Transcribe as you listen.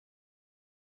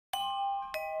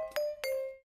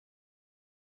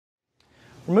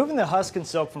Removing the husk and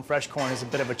silk from fresh corn is a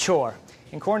bit of a chore,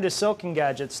 and corn-to-silking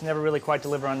gadgets never really quite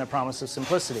deliver on their promise of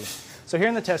simplicity. So here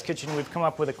in the test kitchen, we've come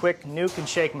up with a quick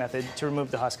nuke-and-shake method to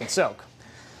remove the husk and silk.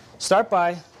 Start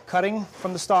by cutting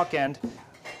from the stalk end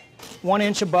 1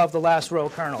 inch above the last row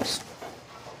of kernels.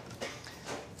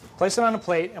 Place it on a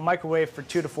plate and microwave for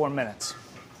 2 to 4 minutes.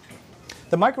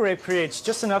 The microwave creates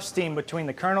just enough steam between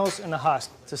the kernels and the husk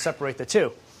to separate the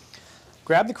two.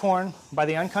 Grab the corn by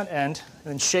the uncut end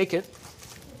and then shake it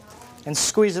and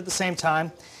squeeze at the same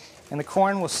time, and the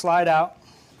corn will slide out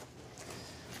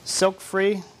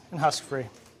silk-free and husk-free.